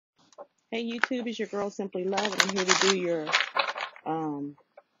Hey YouTube, it's your girl Simply Love, and I'm here to do your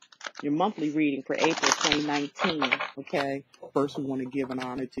monthly reading for April 2019. Okay. First, we want to give an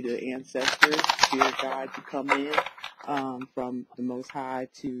honor to the ancestors, spirit guides who come in from the Most High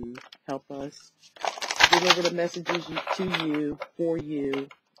to help us deliver the messages to you, for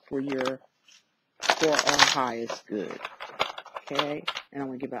our highest good. Okay. And I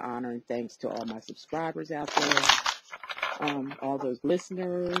want to give an honor and thanks to all my subscribers out there, all those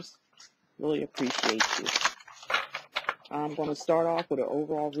listeners. Really appreciate you. I'm going to start off with an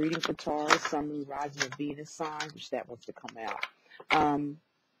overall reading for Taurus, Sun, Moon, Rising, and Venus sign, which that wants to come out.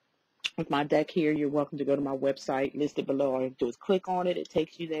 With my deck here, you're welcome to go to my website listed below. All you have to do is click on it. It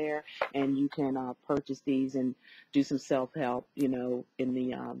takes you there, and you can purchase these and do some self-help, in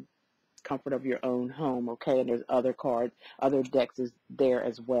the comfort of your own home, okay? And there's other decks is there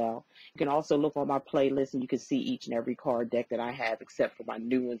as well. You can also look on my playlist and you can see each and every card deck that I have, except for my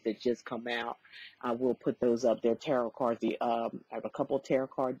new ones that just come out. I will put those up there. Tarot cards. I have a couple of tarot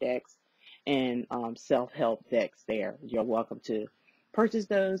card decks and self-help decks there. You're welcome to purchase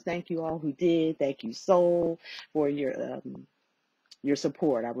those. Thank you all who did. Thank you, Soul, for your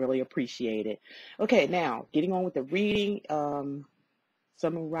support. I really appreciate it. Okay, now getting on with the reading.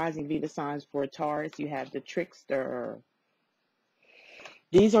 Sun, Moon, Rising, Venus signs for Taurus. You have the Trickster.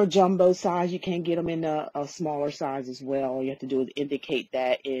 These are jumbo size. You can get them in a smaller size as well. All you have to do is indicate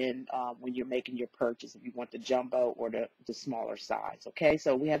that in when you're making your purchase, if you want the jumbo or the smaller size. Okay,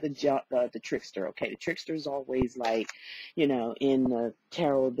 so we have the Trickster. Okay, the Trickster is always like, in the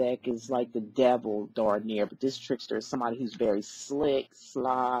tarot deck is like the devil darn near, but this Trickster is somebody who's very slick,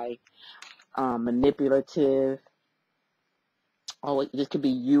 sly, manipulative. Oh, this could be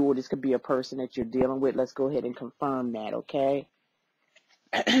you or this could be a person that you're dealing with. Let's go ahead and confirm that, okay?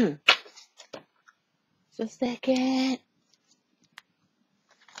 Just a second.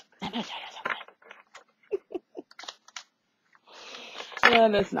 Yeah,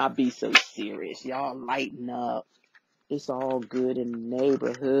 let's not be so serious. Y'all lighten up. It's all good in the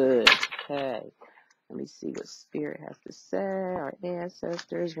neighborhood. Okay. Let me see what Spirit has to say, our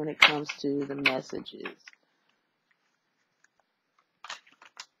ancestors, when it comes to the messages.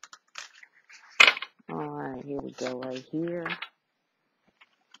 All right, here we go right here.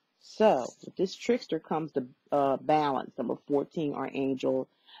 So, with this Trickster comes the balance, number 14, Archangel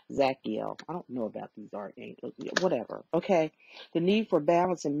Zachiel. I don't know about these archangels, whatever. Okay, the need for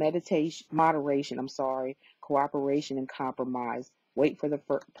balance and moderation, cooperation and compromise. Wait for the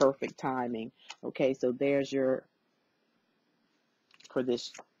perfect timing. Okay, so there's for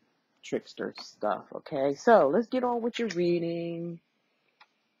this Trickster stuff. Okay, so let's get on with your reading.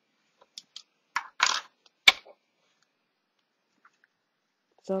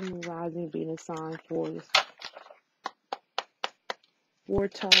 Sun, Rising, Venus sign for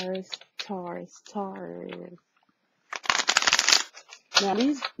Taurus. Now,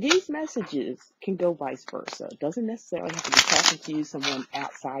 these messages can go vice versa. It doesn't necessarily have to be talking to you. Someone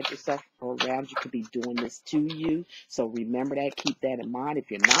outside yourself or around you could be doing this to you. So remember that. Keep that in mind.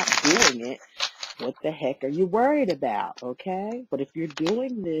 If you're not doing it, what the heck are you worried about, okay? But if you're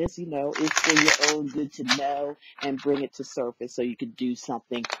doing this, it's for your own good to know and bring it to surface so you can do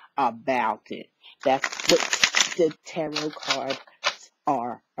something about it. That's what the tarot cards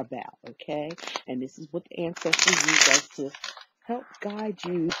are about, okay? And this is what the ancestors use us to help guide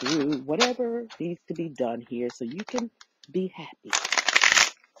you through whatever needs to be done here so you can be happy.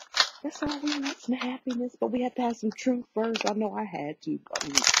 That's all we want, some happiness, but we have to have some truth first. I know I had to, but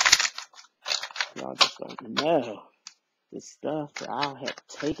y'all just don't know the stuff that I have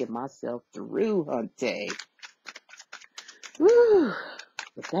taken myself through, hunty. Woo!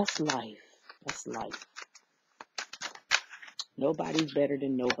 But that's life. That's life. Nobody's better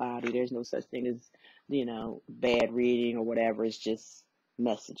than nobody. There's no such thing as, bad reading or whatever. It's just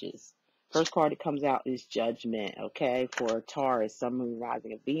messages. First card that comes out is Judgment, okay, for Taurus, Sun, Moon,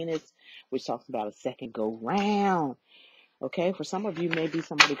 Rising, and Venus, which talks about a second go round. Okay, for some of you, maybe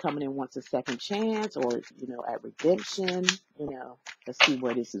somebody coming in wants a second chance or, at redemption. Let's see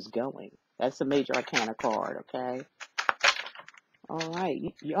where this is going. That's a major arcana card, okay? All right,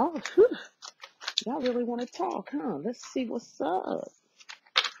 y'all really want to talk, huh? Let's see what's up.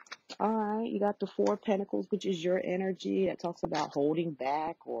 All right, you got the Four of Pentacles, which is your energy. It talks about holding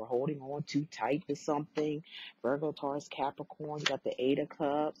back or holding on too tight to something. Virgo, Taurus, Capricorn. You got the Eight of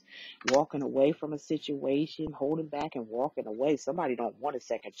Cups, walking away from a situation, holding back and walking away. Somebody don't want a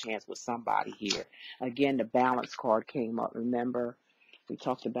second chance with somebody here. Again, the Balance card came up. Remember, we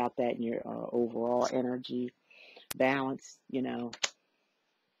talked about that in your overall energy. Balance, with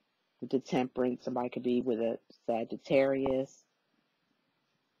the Temperance. Somebody could be with a Sagittarius.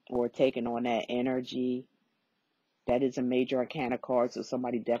 or taking on that energy. That is a major arcana card, so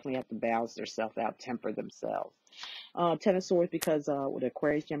somebody definitely have to balance themselves out, temper themselves. Ten of Swords, because with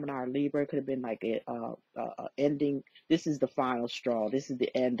Aquarius, Gemini, or Libra, it could have been like a ending. This is the final straw. This is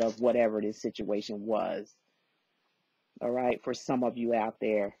the end of whatever this situation was. All right, for some of you out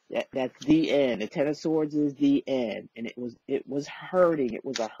there, that's the end. The Ten of Swords is the end, and it was hurting. It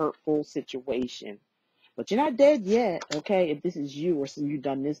was a hurtful situation, but you're not dead yet. Okay, if this is you or you've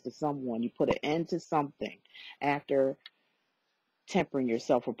done this to someone, you put an end to something after tempering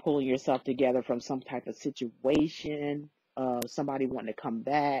yourself or pulling yourself together from some type of situation. Somebody wanting to come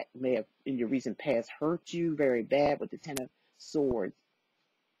back may have in your recent past hurt you very bad with the Ten of Swords.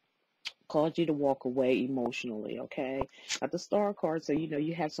 Caused you to walk away emotionally, okay? Got the Star card, so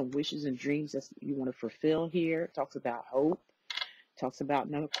you have some wishes and dreams that you want to fulfill here. It talks about hope. It talks about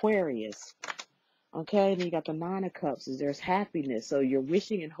an Aquarius. Okay, then you got the Nine of Cups. There's happiness. So you're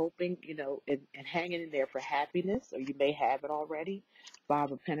wishing and hoping, and hanging in there for happiness, or you may have it already.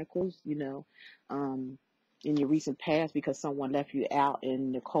 Five of Pentacles, in your recent past because someone left you out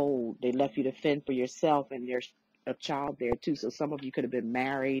in the cold. They left you to fend for yourself, and there's a child there too. So some of you could have been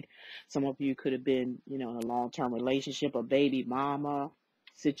married. Some of you could have been, in a long-term relationship, a baby mama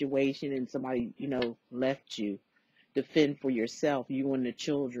situation, and somebody, left you to fend for yourself, you and the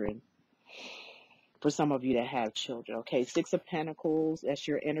children. For some of you that have children, okay? Six of Pentacles, that's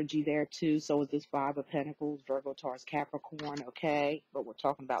your energy there too. So is this Five of Pentacles, Virgo, Taurus, Capricorn, okay? But we're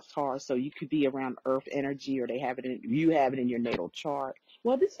talking about Taurus, so you could be around Earth energy, or you have it in your natal chart.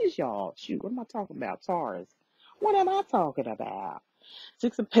 Well, this is y'all. Shoot, what am I talking about? Taurus. What am I talking about?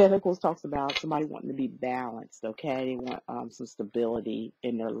 Six of Pentacles talks about somebody wanting to be balanced, okay? They want some stability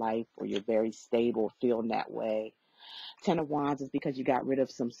in their life, or you're very stable, feeling that way. Ten of Wands is because you got rid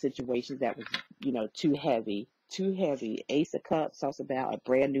of some situations that was, too heavy. Ace of Cups talks about a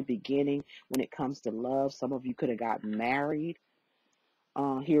brand new beginning when it comes to love. Some of you could have gotten married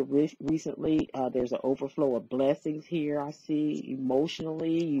here recently. There's an overflow of blessings here, I see.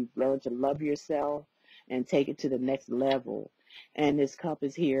 Emotionally, you've learned to love yourself and take it to the next level. And this cup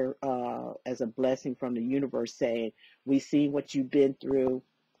is here as a blessing from the universe saying, we see what you've been through.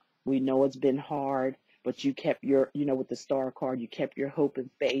 We know it's been hard, but you kept your, with the Star card, you kept your hope and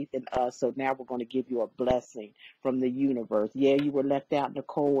faith in us. So now we're going to give you a blessing from the universe. Yeah, you were left out in the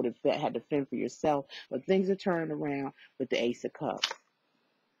cold and had to fend for yourself, but things are turning around with the Ace of Cups.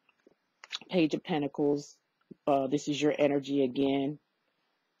 Page of Pentacles. This is your energy again.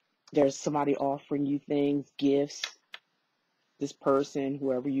 There's somebody offering you things, gifts. This person,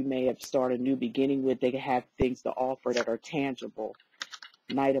 whoever you may have started a new beginning with, they can have things to offer that are tangible.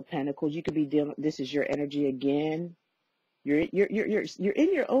 Knight of Pentacles. You could be dealing. This is your energy again. You're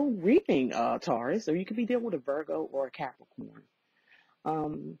in your own reaping, Taurus. So you could be dealing with a Virgo or a Capricorn.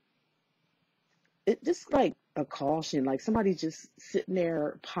 It's just like a caution, like somebody's just sitting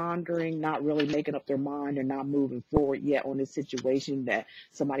there pondering, not really making up their mind, and not moving forward yet on this situation. That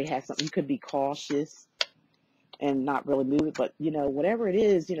somebody has something. You could be cautious and not really moving, but whatever it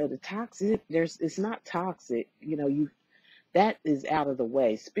is, the toxic. It's not toxic. That is out of the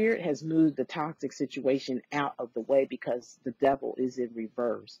way. Spirit has moved the toxic situation out of the way because the devil is in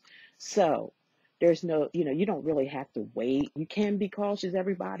reverse. So there's no, you don't really have to wait. You can be cautious.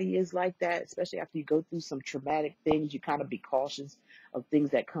 Everybody is like that, especially after you go through some traumatic things. You kind of be cautious of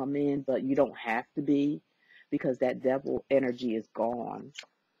things that come in, but you don't have to be because that devil energy is gone.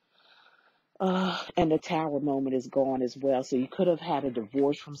 And the Tower moment is gone as well. So you could have had a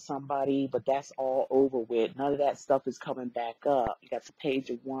divorce from somebody, but that's all over with. None of that stuff is coming back up. You got the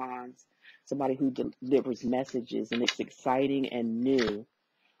Page of Wands, somebody who delivers messages, and it's exciting and new.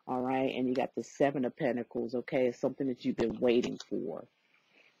 All right. And you got the Seven of Pentacles. Okay. It's something that you've been waiting for.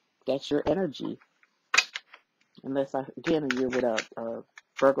 That's your energy. Unless, again, you're with a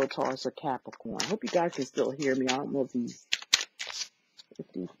Virgo, Taurus, or Capricorn. I hope you guys can still hear me. I don't know if these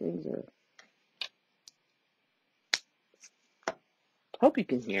things are... Hope you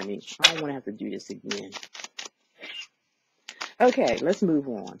can hear me. I don't want to have to do this again. Okay, let's move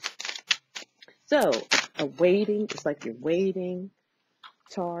on. So, it's like you're waiting,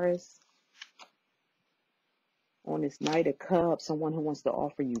 Taurus, on this Knight of Cups, someone who wants to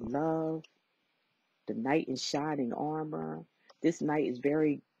offer you love. The Knight in shining armor. This Knight is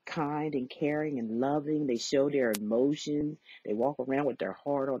very kind and caring and loving. They show their emotions. They walk around with their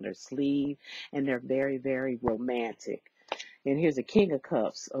heart on their sleeve, and they're very, very romantic. And here's a King of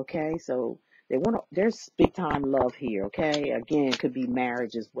Cups, okay? So there's big time love here, okay? Again, it could be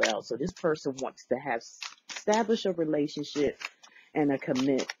marriage as well. So this person wants to establish a relationship and a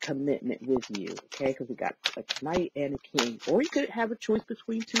commitment with you, okay? Because we got a knight and a king. Or you could have a choice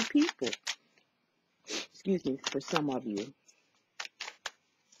between two people. Excuse me, for some of you.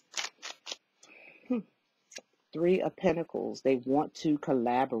 Three of Pentacles. They want to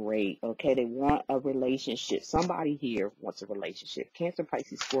collaborate, okay? They want a relationship. Somebody here wants a relationship. Cancer,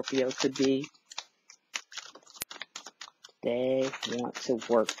 Pisces, Scorpio could be. They want to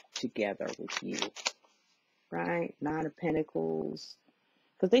work together with you, right? Nine of Pentacles.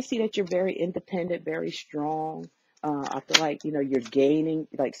 Because they see that you're very independent, very strong. I feel like, you know, you're gaining,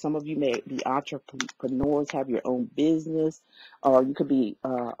 like some of you may be entrepreneurs, have your own business, or you could be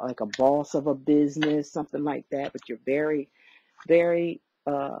like a boss of a business, something like that, but you're very, very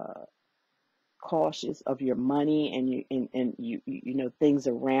cautious of your money and you know, things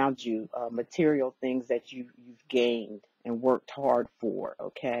around you, material things that you've gained and worked hard for,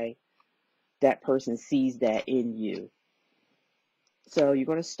 okay? That person sees that in you. So you're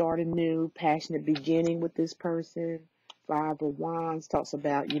going to start a new passionate beginning with this person. Five of Wands talks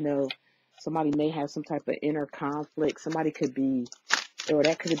about, you know, somebody may have some type of inner conflict. Somebody could be, or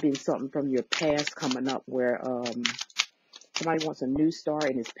that could have been something from your past coming up where somebody wants a new start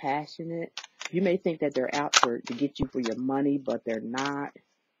and is passionate. You may think that they're out to get you for your money, but they're not.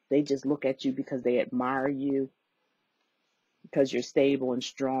 They just look at you because they admire you, because you're stable and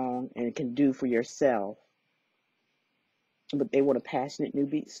strong and can do for yourself. But they want a passionate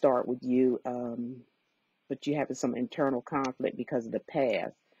new start with you, but you having some internal conflict because of the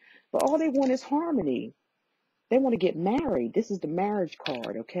past. But all they want is harmony. They want to get married. This is the marriage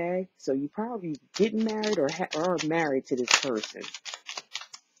card, okay? So you probably getting married or are married to this person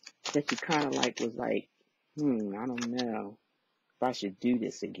that you kind of like was like, I don't know if I should do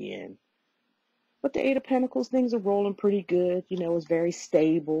this again. But the Eight of Pentacles, things are rolling pretty good. You know, it's very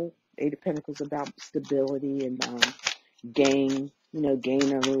stable. Eight of Pentacles about stability and gaining a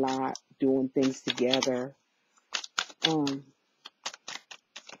lot, doing things together,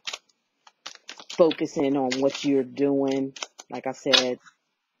 focusing on what you're doing. Like I said,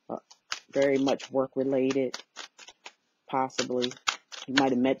 very much work related, possibly. You might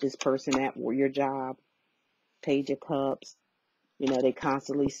have met this person at your job. Page of Cups. You know, they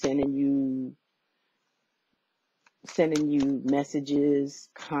constantly sending you messages,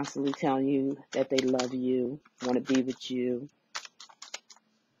 constantly telling you that they love you, want to be with you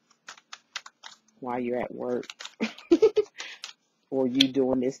while you're at work. Or you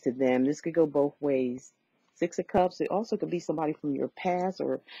doing this to them. This could go both ways. Six of Cups, it also could be somebody from your past,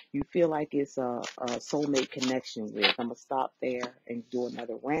 or you feel like it's a soulmate connection with. I'm going to stop there and do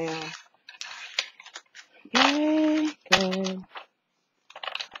another round. Okay.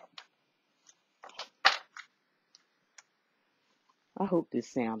 I hope this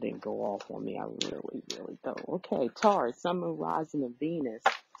sound didn't go off on me. I really, really don't. Okay, Taurus, Sun, Moon, Rising, and Venus.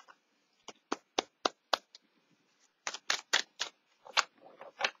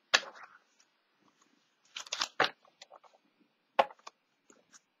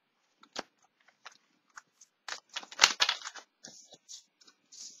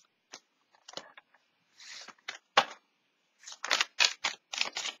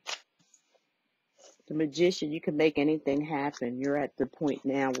 The Magician, you can make anything happen. You're at the point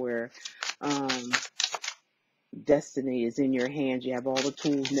now where destiny is in your hands. You have all the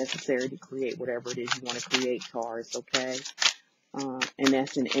tools necessary to create whatever it is you want to create, Taurus, okay? And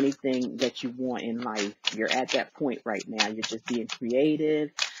that's in anything that you want in life. You're at that point right now. You're just being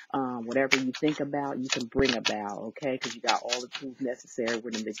creative. Whatever you think about, you can bring about, okay? Because you got all the tools necessary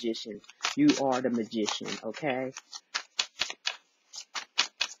with the Magician. You are the Magician, okay?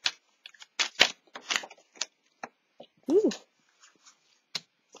 Ooh.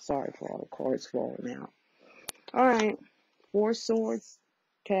 Sorry for all the cards falling out. All right. Four Swords.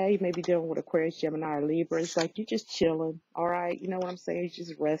 Okay, you may be dealing with Aquarius, Gemini, or Libra. It's like you're just chilling. All right. You know what I'm saying? You're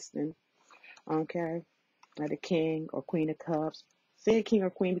just resting. Okay. Like a King or Queen of Cups. Say King or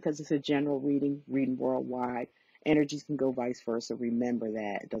Queen because it's a general reading worldwide. Energies can go vice versa. Remember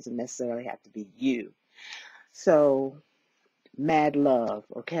that. It doesn't necessarily have to be you. So, mad love.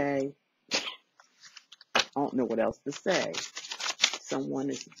 Okay. I don't know what else to say. Someone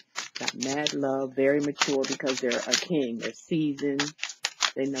has got mad love, very mature because they're a king. They're seasoned.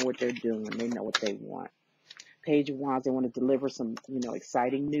 They know what they're doing. They know what they want. Page of Wands, they want to deliver some,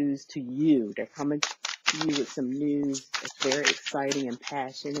 exciting news to you. They're coming to you with some news that's very exciting and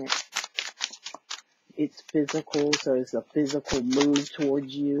passionate. It's physical, so it's a physical move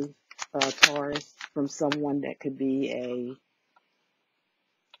towards you, Taurus, from someone that could be a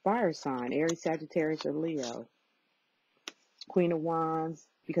fire sign, Aries, Sagittarius, or Leo. Queen of Wands,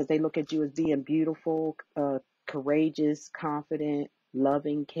 because they look at you as being beautiful, courageous, confident,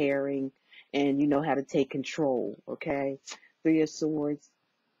 loving, caring, and you know how to take control, okay? Three of Swords.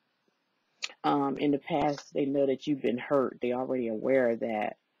 In the past, they know that you've been hurt. They're already aware of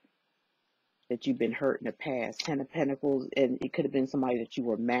that you've been hurt in the past. Ten of Pentacles, and it could have been somebody that you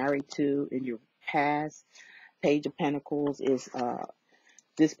were married to in your past. Page of Pentacles is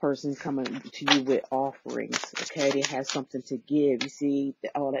this person's coming to you with offerings, okay? They have something to give. You see,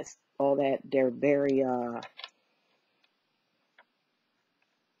 all that, they're very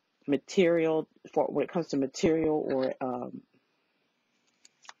material, for when it comes to material or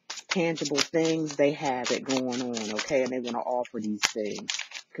tangible things, they have it going on, okay? And they want to offer these things.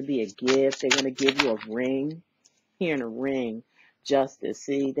 Could be a gift. They're going to give you a ring. Here in a ring, justice.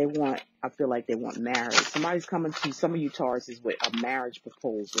 See, I feel like they want marriage. Somebody's coming to some of you Tauruses with a marriage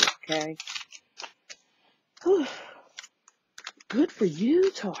proposal, okay? Whew. Good for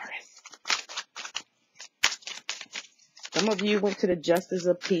you, Taurus. Some of you went to the Justice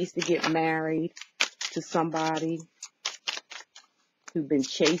of Peace to get married to somebody who've been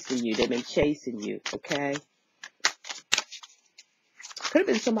chasing you. They've been chasing you, okay? Could have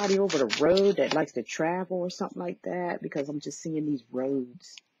been somebody over the road that likes to travel or something like that, because I'm just seeing these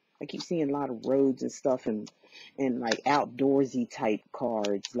roads. I keep seeing a lot of roads and stuff and like outdoorsy type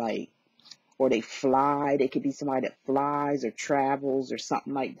cards, like, or they fly. They could be somebody that flies or travels or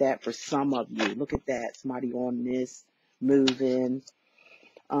something like that for some of you. Look at that. Somebody on this moving.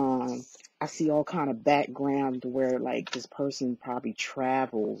 I see all kind of background where like this person probably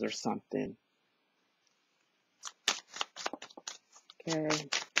travels or something. Okay,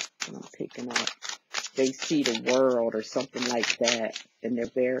 and I'm picking up. They see the world or something like that, and they're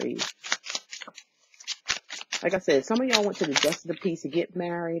very, like I said, some of y'all went to the Justice of Peace to get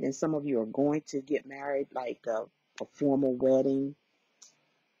married, and some of you are going to get married, like a formal wedding.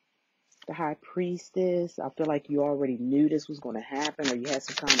 The High Priestess, I feel like you already knew this was going to happen, or you had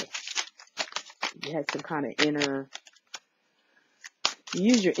some kind of inner,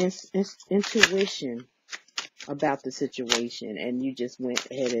 use your intuition about the situation, and you just went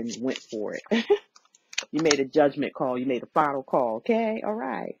ahead and went for it. You made a judgment call. You made a final call. Okay, all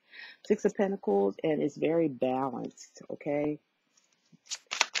right. Six of Pentacles, and it's very balanced, okay?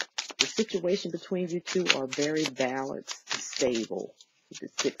 The situation between you two are very balanced and stable with the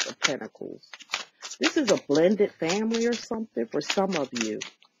Six of Pentacles. This is a blended family or something for some of you.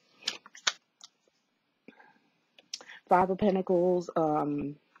 Five of Pentacles,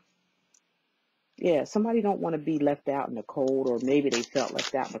 yeah, somebody don't want to be left out in the cold, or maybe they felt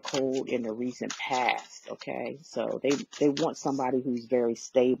left out in the cold in the recent past, okay? So they want somebody who's very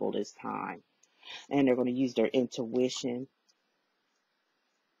stable this time, and they're going to use their intuition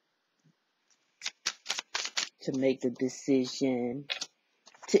to make the decision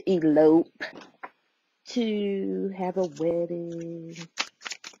to elope, to have a wedding.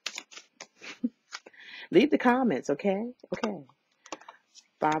 Leave the comments, okay? Okay.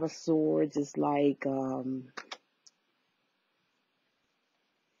 Five of Swords is like, I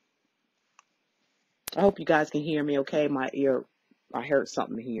hope you guys can hear me okay. I heard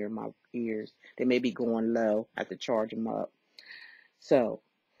something here in my ears. They may be going low. I have to charge them up. So,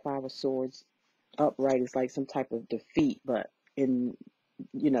 Five of Swords upright is like some type of defeat, but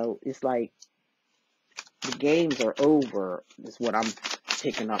it's like the games are over, is what I'm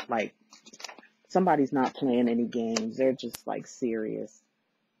picking up. Like, somebody's not playing any games. They're just like serious.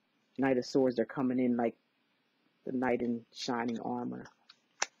 Knight of Swords, they're coming in like the knight in shining armor.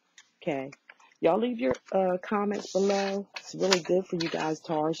 Okay. Y'all leave your comments below. It's really good for you guys,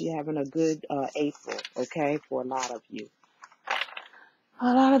 Taurus. You're having a good April, okay, for a lot of you.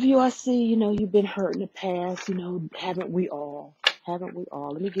 A lot of you I see, you've been hurt in the past, haven't we all? Haven't we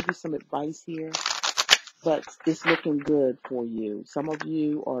all? Let me give you some advice here. But it's looking good for you. Some of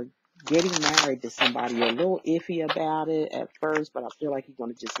you are getting married to somebody. You're a little iffy about it at first, but I feel like you're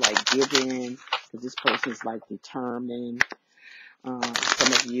going to just like give in, because this person's like determined.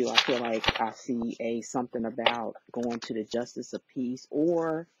 Some of you, I feel like I see something about going to the Justice of Peace,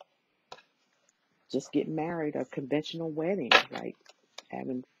 or just getting married, a conventional wedding, like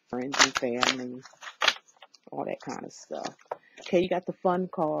having friends and family, all that kind of stuff. Okay, you got the fun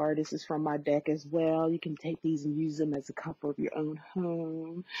card. This is from my deck as well. You can take these and use them as a comfort of your own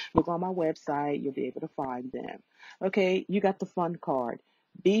home. Look on my website. You'll be able to find them. Okay, you got the fun card.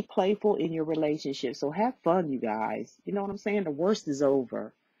 Be playful in your relationship. So have fun, you guys. You know what I'm saying? The worst is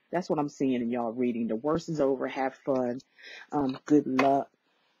over. That's what I'm seeing in y'all reading. The worst is over. Have fun. Good luck.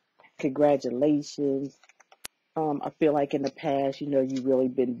 Congratulations. I feel like in the past, you really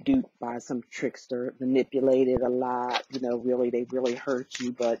been duped by some trickster, manipulated a lot, really, they really hurt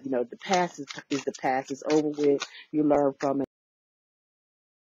you. But, the past is the past. It's over with. You learn from it.